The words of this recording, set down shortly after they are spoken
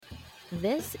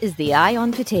This is The Eye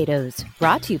on Potatoes,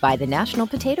 brought to you by the National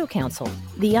Potato Council.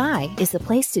 The Eye is the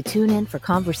place to tune in for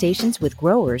conversations with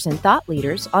growers and thought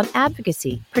leaders on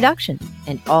advocacy, production,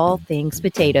 and all things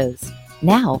potatoes.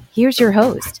 Now, here's your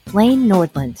host, Lane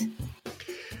Nordland.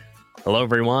 Hello,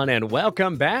 everyone, and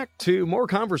welcome back to more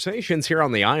conversations here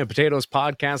on the Eye on Potatoes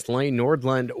podcast. Lane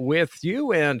Nordland with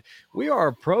you, and we are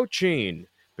approaching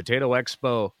Potato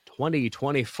Expo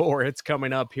 2024. It's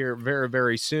coming up here very,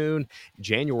 very soon,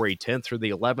 January 10th through the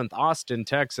 11th, Austin,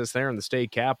 Texas, there in the state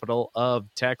capital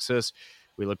of Texas.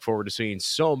 We look forward to seeing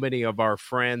so many of our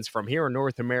friends from here in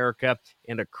North America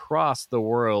and across the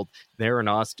world there in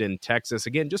Austin, Texas.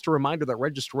 Again, just a reminder that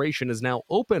registration is now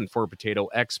open for Potato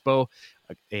Expo,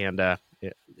 and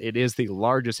it is the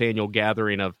largest annual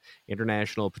gathering of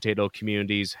international potato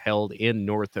communities held in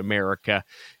North America.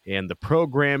 And the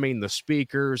programming, the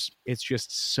speakers, it's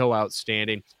just so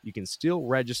outstanding. You can still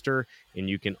register, and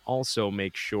you can also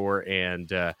make sure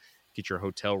and get your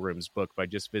hotel rooms booked by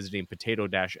just visiting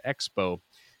potato-expo.com.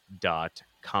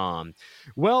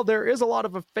 Well, there is a lot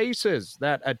of faces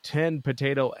that attend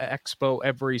Potato Expo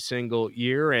every single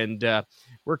year, and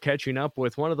we're catching up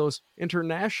with one of those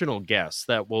international guests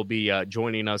that will be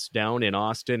joining us down in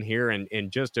Austin here in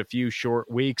just a few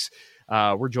short weeks.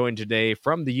 We're joined today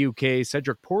from the UK,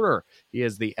 Cedric Porter. He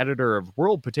is the editor of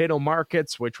World Potato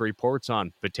Markets, which reports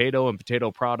on potato and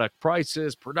potato product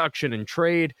prices, production, and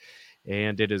trade.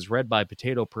 And it is read by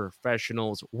potato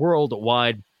professionals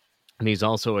worldwide. And he's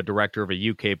also a director of a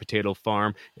UK potato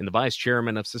farm and the vice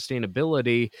chairman of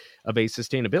sustainability of a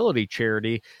sustainability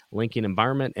charity, Linking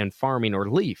Environment and Farming,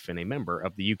 or LEAF, and a member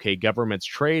of the UK government's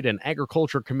Trade and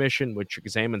Agriculture Commission, which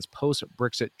examines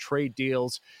post-Brexit trade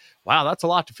deals. Wow, that's a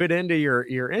lot to fit into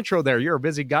your intro there. You're a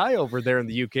busy guy over there in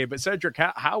the UK. But Cedric,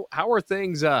 how are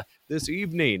things this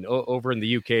evening over in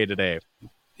the UK today?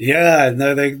 Yeah,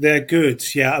 no, they're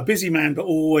good. Yeah, a busy man, but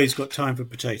always got time for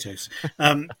potatoes.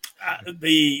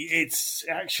 It's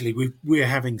actually we're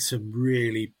having some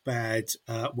really bad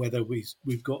weather. We've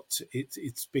got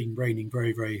it's been raining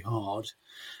very, very hard,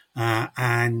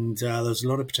 and there's a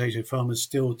lot of potato farmers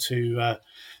still to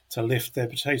lift their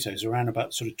potatoes. Around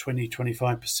about sort of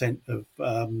 20-25% of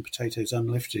potatoes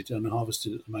unlifted,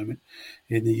 unharvested at the moment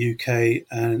in the UK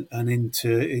and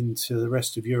into the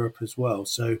rest of Europe as well.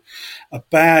 So a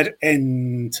bad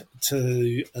end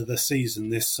to the season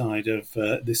this side of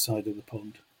the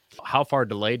pond. How far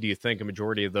delayed do you think a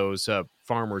majority of those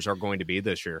farmers are going to be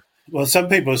this year? Well, some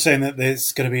people are saying that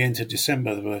it's going to be into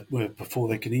December before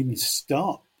they can even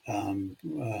start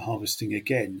harvesting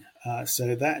again.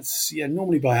 So that's,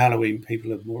 normally by Halloween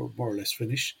people are more or less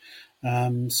finished.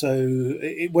 So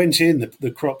it went in,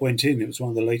 the crop went in. It was one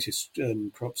of the latest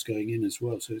crops going in as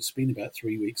well. So it's been about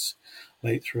 3 weeks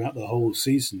late throughout the whole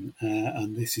season.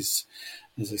 And this is,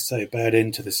 as I say, a bad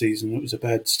end to the season. It was a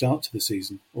bad start to the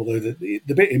season, although the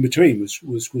bit in between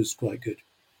was quite good.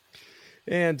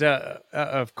 And,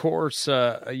 of course,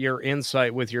 your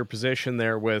insight with your position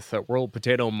there with World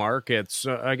Potato Markets,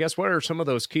 I guess what are some of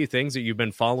those key things that you've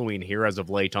been following here as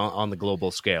of late on the global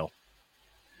scale?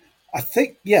 I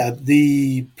think,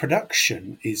 the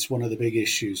production is one of the big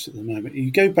issues at the moment. You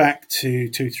go back to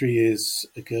 2-3 years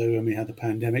ago when we had the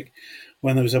pandemic,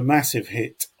 when there was a massive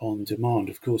hit on demand,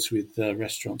 of course, with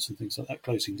restaurants and things like that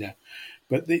closing down.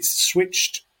 But it's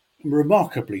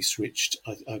remarkably switched,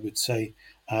 I would say.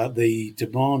 The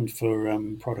demand for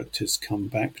product has come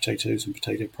back, potatoes and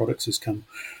potato products has come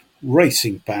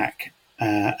racing back,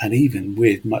 and even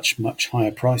with much, much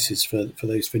higher prices for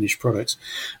those finished products.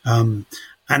 And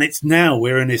it's now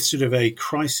we're in a sort of a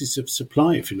crisis of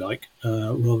supply, if you like,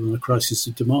 rather than a crisis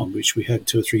of demand, which we had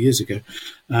 2 or 3 years ago.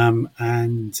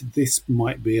 And this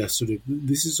might be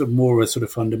this is more of a sort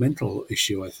of fundamental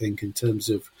issue, I think, in terms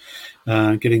of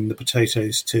getting the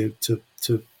potatoes to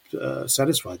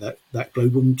satisfy that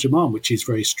global demand, which is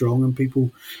very strong, and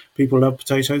people love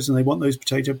potatoes and they want those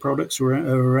potato products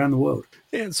around the world.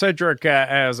 And Cedric,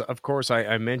 as of course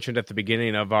I mentioned at the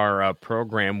beginning of our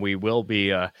program, we will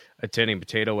be attending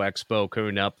Potato Expo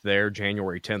coming up there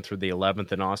January 10th through the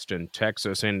 11th in Austin,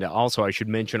 Texas. And also I should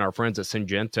mention our friends at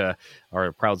Syngenta are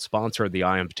a proud sponsor of the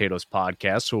Eye on Potatoes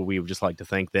podcast. So we would just like to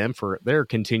thank them for their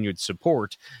continued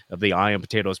support of the Eye on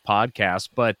Potatoes podcast.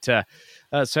 But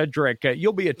Cedric,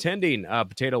 you'll be attending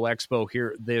Potato Expo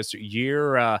here this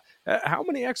year. How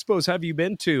many expos have you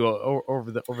been to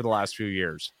over the last few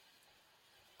years?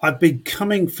 I've been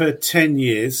coming for 10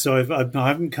 years, so I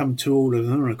haven't come to all of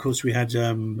them. And of course, we had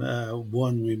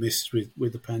one we missed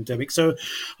with the pandemic. So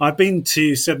I've been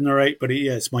to 7 or 8, but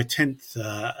it's my 10th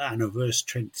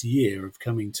anniversary, 10th year of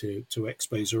coming to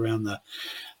expos around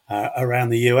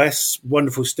the US.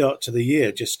 Wonderful start to the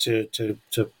year, just to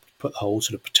put the whole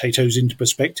sort of potatoes into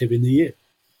perspective in the year.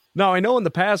 Now, I know in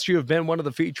the past you have been one of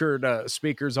the featured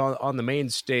speakers on the main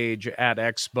stage at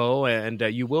Expo, and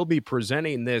you will be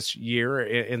presenting this year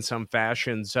in some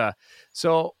fashions.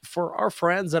 So for our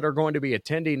friends that are going to be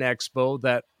attending Expo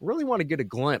that really want to get a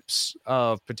glimpse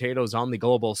of potatoes on the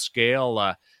global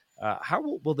scale,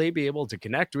 how will they be able to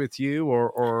connect with you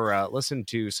or listen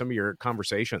to some of your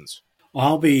conversations?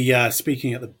 I'll be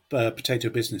speaking at the Potato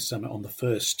Business Summit on the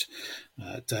first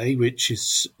day, which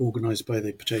is organised by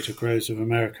the Potato Growers of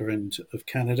America and of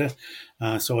Canada.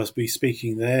 So I'll be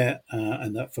speaking there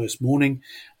and that first morning.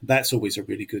 That's always a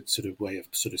really good sort of way of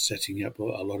sort of setting up a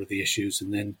lot of the issues,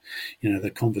 and then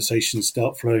the conversations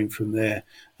start flowing from there.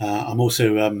 I'm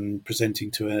also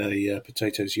presenting to a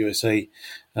Potatoes USA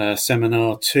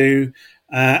seminar too.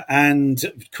 And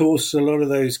of course, a lot of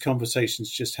those conversations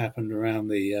just happened around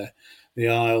the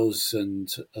aisles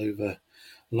and over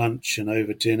lunch and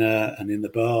over dinner and in the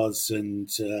bars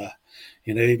and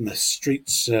even the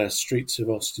streets of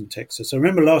Austin, Texas. I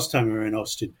remember last time we were in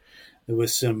Austin, there were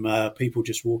some people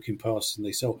just walking past, and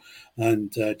they saw,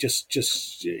 and just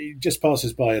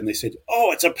passers by, and they said,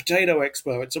 "Oh, it's a potato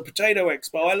expo! It's a potato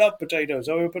expo! I love potatoes!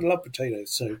 I love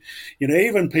potatoes!" So,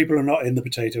 even people who are not in the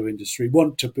potato industry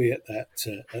want to be at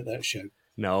that show.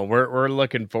 No, we're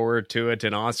looking forward to it.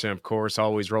 And Austin, of course,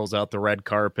 always rolls out the red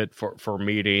carpet for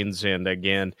meetings. And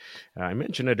again, I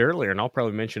mentioned it earlier, and I'll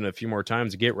probably mention it a few more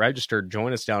times. Get registered.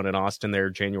 Join us down in Austin there,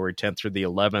 January 10th through the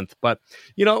 11th. But,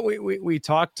 we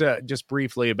talked just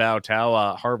briefly about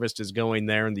how harvest is going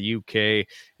there in the UK,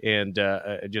 and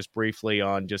just briefly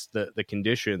on just the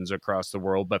conditions across the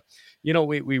world. But,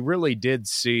 we really did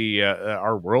see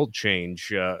our world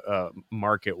change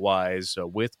market-wise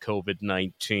with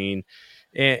COVID-19.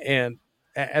 And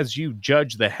as you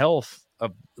judge the health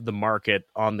of the market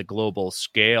on the global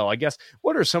scale, I guess,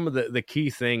 what are some of the key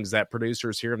things that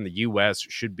producers here in the U.S.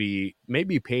 should be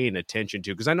maybe paying attention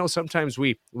to? Because I know sometimes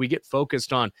we get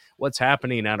focused on what's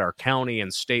happening at our county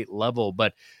and state level,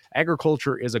 but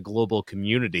agriculture is a global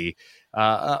community.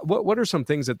 What are some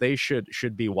things that they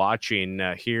should be watching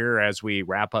here as we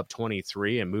wrap up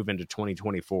 23 and move into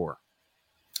 2024?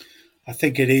 I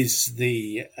think it is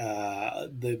the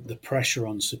pressure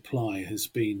on supply has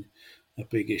been a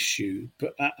big issue,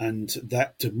 and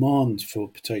that demand for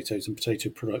potatoes and potato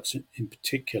products in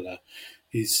particular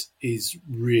is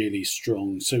really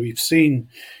strong. So we've seen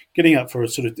getting up for a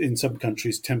sort of, in some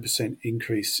countries, 10%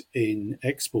 increase in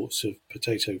exports of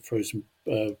potato frozen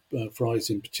fries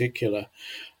in particular.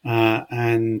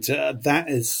 And that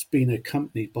has been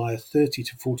accompanied by a 30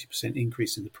 to 40%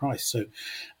 increase in the price. So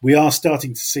we are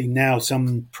starting to see now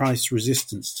some price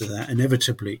resistance to that.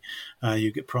 Inevitably,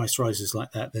 you get price rises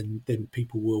like that, then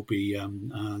people will be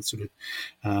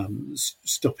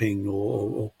stopping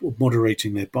or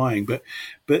moderating their buying. But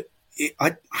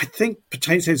I think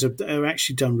potatoes are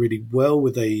actually done really well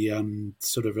with a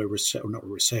sort of not a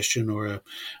recession or a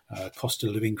cost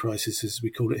of living crisis, as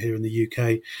we call it here in the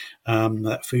UK,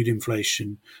 that food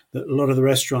inflation, that a lot of the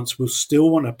restaurants will still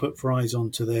want to put fries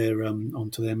onto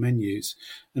their menus,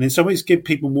 and in some ways give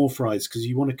people more fries, because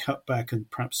you want to cut back on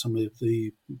perhaps some of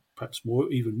the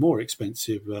even more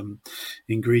expensive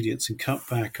ingredients, and cut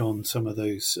back on some of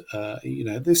those.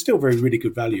 There's still really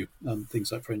good value,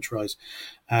 things like French fries,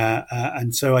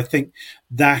 and so I think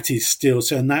that is still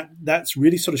so, and that's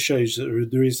really sort of shows that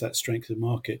there is that strength of the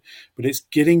market, but it's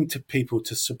getting to people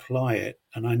to supply it.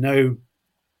 And I know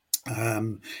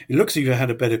it looks like you've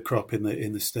had a better crop in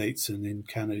the States and in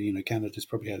Canada. Canada's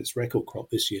probably had its record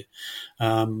crop this year.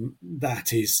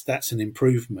 That's an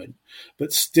improvement,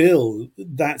 but still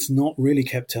that's not really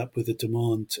kept up with the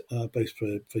demand, both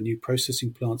for new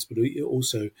processing plants, but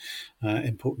also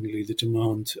importantly the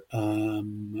demand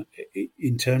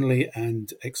internally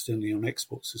and externally on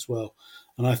exports as well.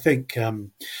 And I think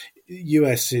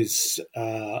US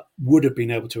would have been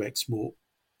able to export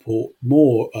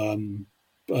more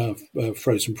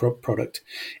frozen product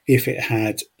if it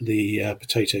had the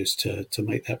potatoes to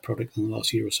make that product in the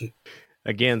last year or so.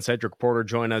 Again, Cedric Porter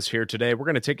joined us here today. We're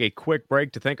going to take a quick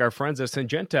break to thank our friends at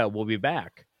Syngenta. We'll be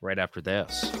back right after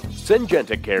this.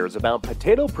 Syngenta cares about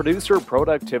potato producer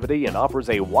productivity and offers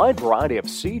a wide variety of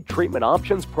seed treatment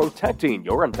options, protecting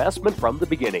your investment from the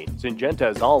beginning.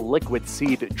 Syngenta's all-liquid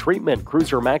seed treatment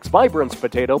Cruiser Max Vibrance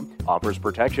potato offers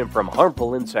protection from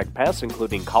harmful insect pests,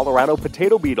 including Colorado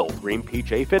potato beetle, green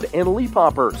peach aphid, and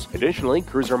leafhoppers. Additionally,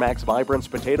 Cruiser Max Vibrance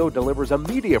potato delivers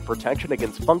immediate protection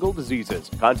against fungal diseases.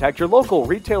 Contact your local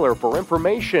retailer for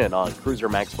information on Cruiser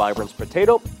Max Vibrance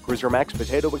potato, Cruiser Max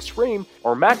Potato Extreme,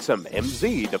 or Maxim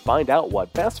MZ to find out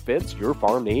what best fits your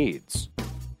farm needs.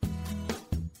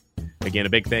 again, a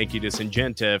big thank you to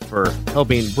Syngenta for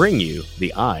helping bring you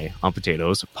the Eye on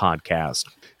Potatoes podcast.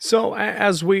 So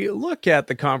as we look at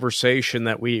the conversation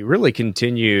that we really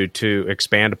continue to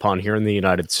expand upon here in the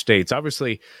United States,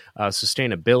 obviously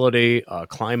sustainability,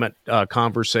 climate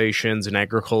conversations, and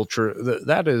agriculture,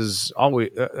 that's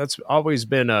always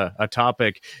been a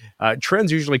topic.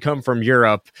 Trends usually come from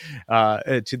Europe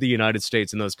to the United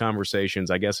States in those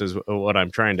conversations, I guess is what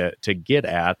I'm trying to get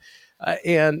at.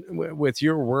 And with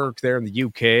your work there in the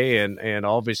UK and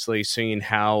obviously seeing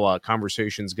how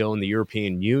conversations go in the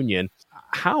European Union,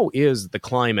 how is the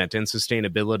climate and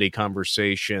sustainability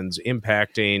conversations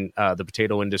impacting the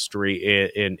potato industry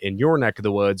in your neck of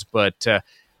the woods? But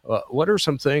what are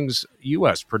some things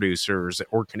U.S. producers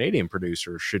or Canadian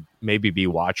producers should maybe be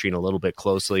watching a little bit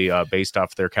closely based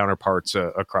off their counterparts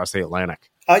across the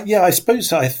Atlantic? I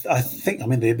suppose I think,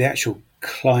 the actual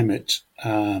climate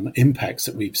impacts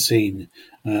that we've seen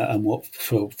and what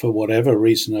for whatever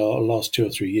reason the last 2 or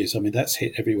 3 years, that's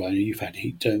hit everywhere. You've had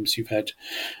heat domes, you've had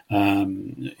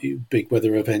big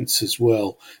weather events as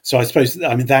well. So I suppose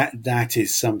that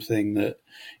is something that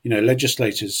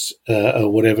legislators or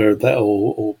whatever that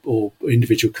or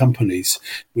individual companies,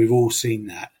 we've all seen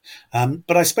that.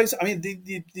 But I suppose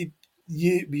the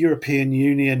European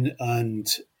Union and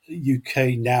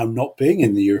UK now not being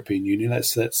in the European Union,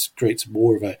 that creates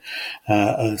more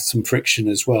of some friction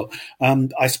as well.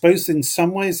 I suppose in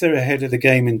some ways they're ahead of the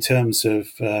game in terms of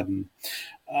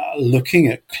looking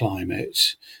at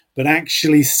climate, but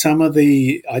actually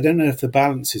I don't know if the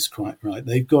balance is quite right.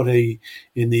 They've got in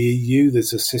the EU,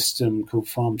 there's a system called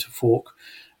Farm to Fork,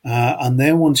 and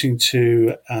they're wanting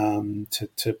to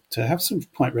have some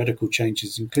quite radical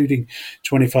changes, including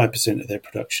 25% of their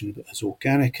production as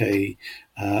organic, a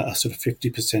sort of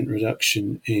 50%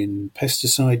 reduction in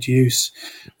pesticide use,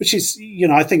 which is,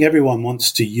 I think everyone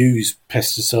wants to use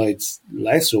pesticides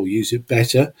less or use it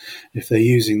better if they're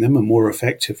using them and more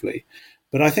effectively.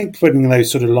 But I think putting those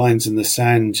sort of lines in the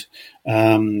sand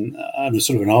and a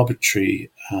sort of an arbitrary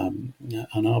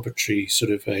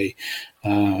sort of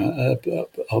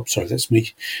sorry, that's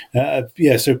me.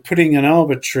 So putting an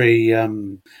arbitrary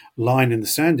line in the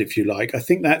sand, if you like, I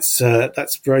think that's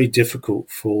very difficult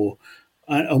for.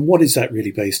 And what is that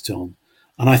really based on?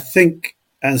 And I think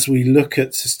as we look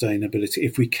at sustainability,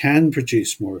 if we can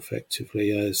produce more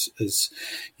effectively, as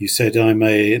you said, I'm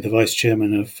the vice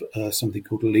chairman of something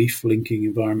called LEAF, Linking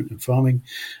Environment and Farming,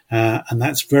 and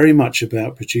that's very much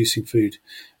about producing food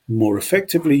more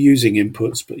effectively, using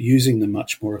inputs, but using them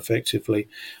much more effectively.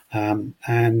 And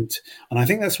I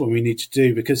think that's what we need to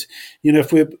do, because,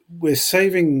 if we're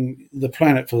saving the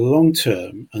planet for the long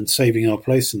term and saving our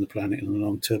place in the planet in the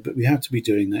long term, but we have to be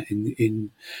doing that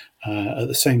in at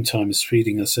the same time as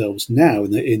feeding ourselves now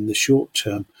in the short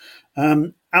term.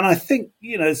 And I think,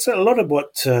 so a lot of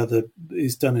what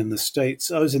is done in the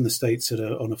States. I was in the States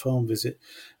on a farm visit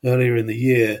earlier in the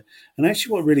year, and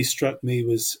actually what really struck me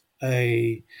was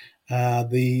the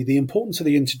importance of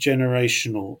the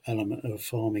intergenerational element of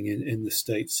farming in the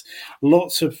States.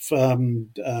 Lots of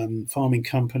farming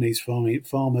companies,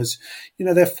 farmers,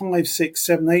 they're 5, 6,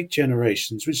 7, 8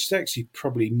 generations, which is actually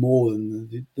probably more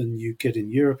than you get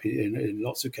in Europe in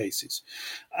lots of cases.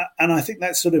 And I think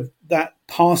that's sort of that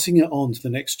passing it on to the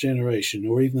next generation,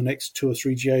 or even the next 2 or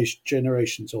 3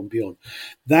 generations on beyond.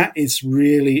 That is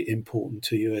really important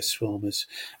to US farmers.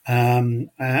 And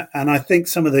I think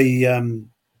some of the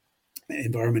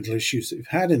environmental issues that we've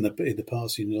had in the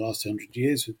past, in the last 100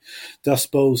 years, with dust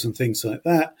bowls and things like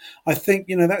that, I think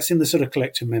that's in the sort of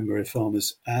collective memory of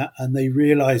farmers, and they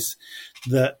realise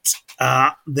that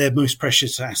their most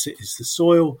precious asset is the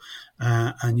soil,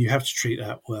 and you have to treat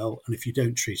that well. And if you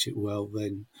don't treat it well,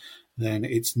 then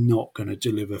it's not going to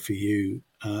deliver for you,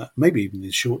 maybe even in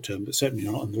the short term, but certainly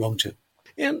not in the long term.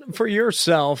 And for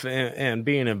yourself and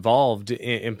being involved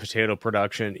in potato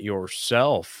production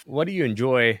yourself, what do you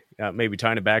enjoy, maybe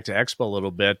tying it back to Expo a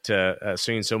little bit,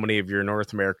 seeing so many of your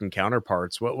North American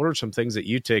counterparts? What are some things that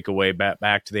you take away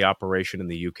back to the operation in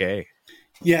the UK?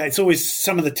 Yeah, it's always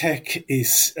some of the tech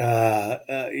is.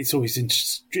 It's always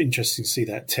interesting to see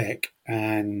that tech,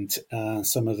 and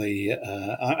some of the.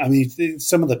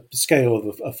 Some of the scale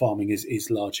of farming is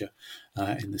larger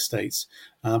in the States,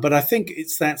 but I think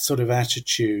it's that sort of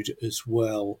attitude as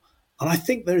well. And I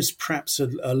think there's perhaps a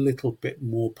little bit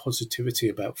more positivity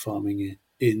about farming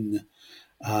in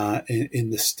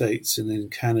the States and in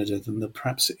Canada than there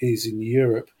perhaps is in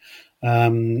Europe.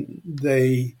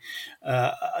 The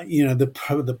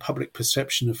public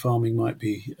perception of farming might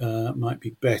be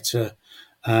better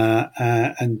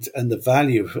and the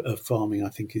value of farming, I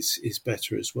think, is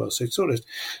better as well. So and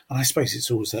I suppose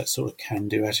it's always that sort of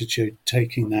can-do attitude,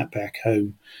 taking that back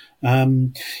home.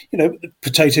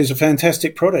 Potatoes are a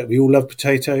fantastic product. We all love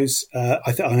potatoes.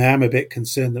 I am a bit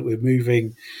concerned that we're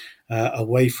moving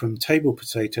away from table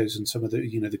potatoes and some of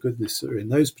the goodness that are in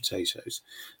those potatoes.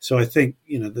 So I think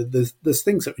there's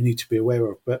things that we need to be aware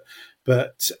of,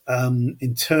 but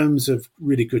in terms of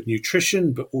really good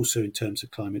nutrition, but also in terms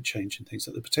of climate change and things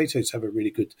like the potatoes have a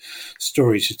really good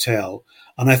story to tell.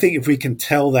 And I think if we can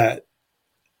tell that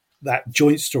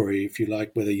joint story, if you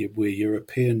like, whether we're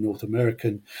European, North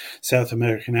American, South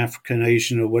American, African,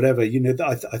 Asian, or whatever,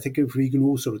 I think if we can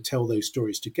all sort of tell those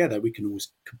stories together, we can always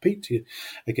compete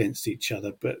against each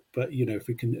other. But if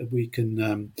we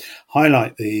can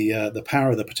highlight the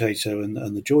power of the potato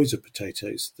and the joys of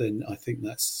potatoes, then I think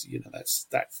that's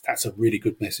a really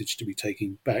good message to be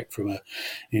taking back from an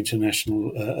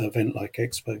international event like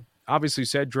Expo. Obviously,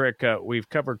 Cedric, we've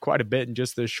covered quite a bit in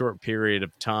just this short period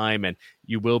of time, and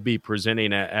you will be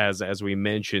presenting, as we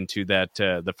mentioned, to that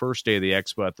the first day of the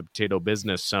Expo at the Potato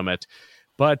Business Summit.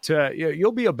 But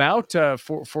you'll be about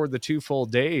for the 2 full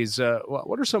days.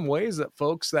 What are some ways that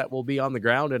folks that will be on the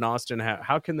ground in Austin,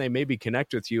 how can they maybe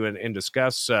connect with you and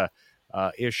discuss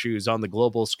issues on the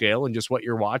global scale and just what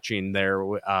you're watching there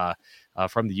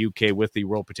from the UK with the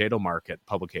World Potato Market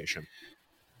publication?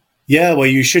 Yeah, well,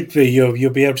 you should be.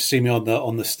 You'll be able to see me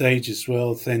on the stage as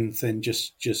well. Then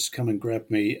just come and grab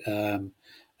me.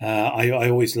 I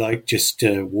always like just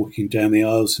walking down the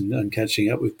aisles and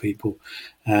catching up with people,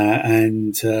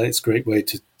 and it's a great way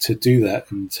to do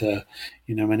that.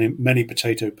 And many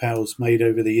potato pals made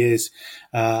over the years,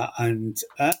 and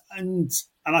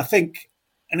I think.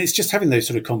 And it's just having those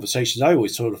sort of conversations. I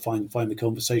always sort of find the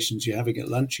conversations you're having at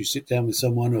lunch. You sit down with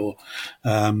someone or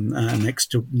next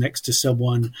to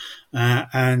someone,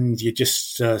 and you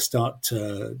just start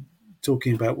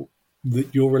talking about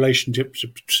your relationship to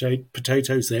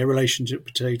potatoes, their relationship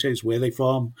to potatoes, where they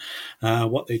farm,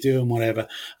 what they do, and whatever.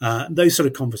 Those sort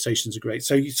of conversations are great.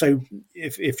 So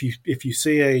if you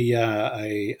see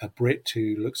a Brit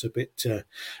who looks a bit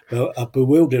a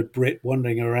bewildered Brit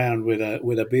wandering around with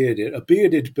a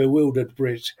bearded bewildered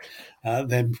Brit,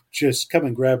 then just come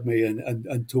and grab me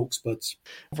and talk spuds.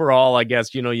 Overall, I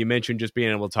guess you mentioned just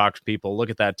being able to talk to people, look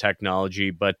at that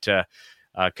technology, but.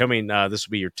 This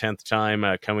will be your 10th time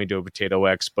coming to a Potato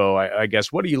Expo. I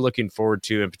guess, what are you looking forward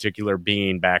to in particular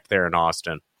being back there in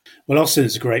Austin? Well, Austin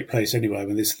is a great place anyway. I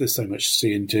mean, there's so much to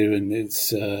see and do, and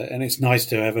it's nice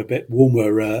to have a bit warmer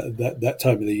that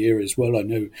time of the year as well. I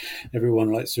know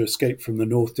everyone likes to escape from the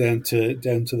north down to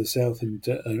the south and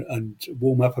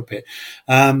warm up a bit.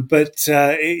 But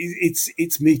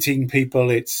it's meeting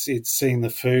people, it's seeing the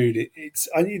food.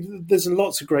 There's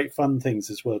lots of great fun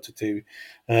things as well to do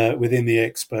within the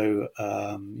expo.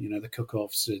 The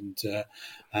cook-offs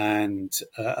and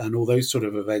all those sort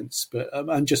of events. But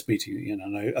and just meeting,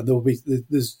 and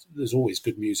there's always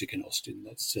good music in Austin.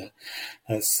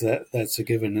 That's a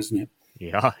given, isn't it?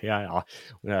 Yeah.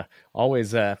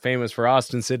 Always famous for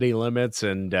Austin city limits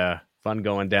and fun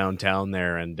going downtown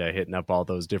there and hitting up all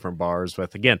those different bars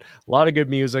with, again, a lot of good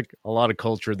music, a lot of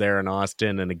culture there in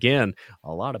Austin. And again,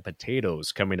 a lot of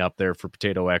potatoes coming up there for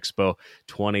Potato Expo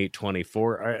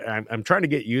 2024. I'm trying to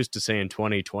get used to saying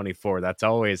 2024. That's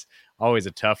always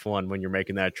a tough one when you're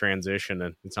making that transition,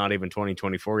 and it's not even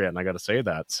 2024 yet, and I got to say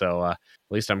that. So at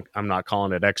least I'm not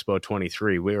calling it Expo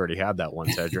 23. We already had that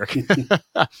one, Cedric.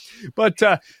 But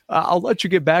I'll let you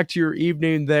get back to your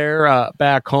evening there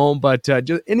back home. But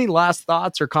just any last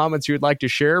thoughts or comments you would like to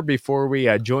share before we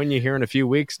join you here in a few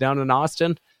weeks down in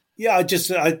Austin? Yeah,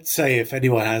 I'd say if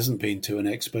anyone hasn't been to an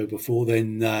expo before,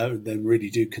 then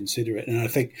really do consider it. And I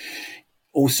think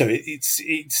also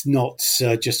it's not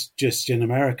just in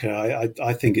America.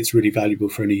 I think it's really valuable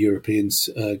for any Europeans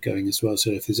going as well. So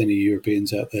if there's any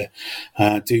Europeans out there,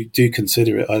 do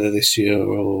consider it either this year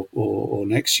or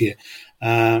next year.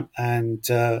 I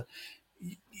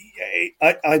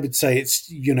would say it's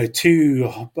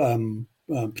 2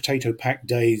 potato pack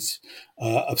days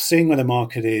of seeing where the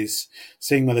market is,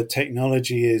 seeing where the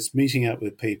technology is, meeting up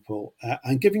with people,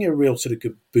 and giving you a real sort of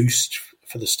good boost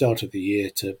for the start of the year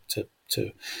to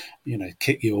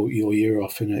kick your year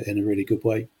off in a really good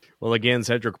way. Well, again,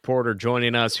 Cedric Porter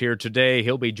joining us here today.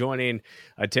 He'll be joining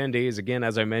attendees, again,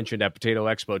 as I mentioned, at Potato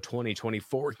Expo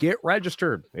 2024. Get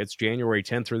registered. It's January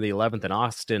 10th through the 11th in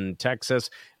Austin, Texas.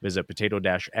 Visit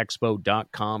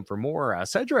potato-expo.com for more.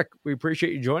 Cedric, we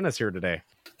appreciate you joining us here today.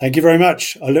 Thank you very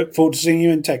much. I look forward to seeing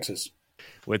you in Texas.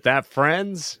 With that,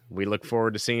 friends, we look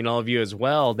forward to seeing all of you as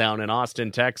well down in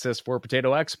Austin, Texas for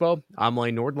Potato Expo. I'm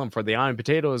Lane Nordlund for the Eye on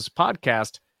Potatoes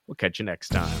podcast. We'll catch you next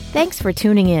time. Thanks for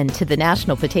tuning in to the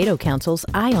National Potato Council's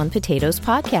Eye on Potatoes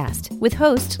podcast with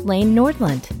host Lane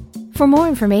Nordlund. For more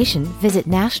information, visit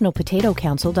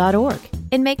nationalpotatocouncil.org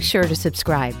and make sure to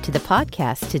subscribe to the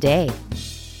podcast today.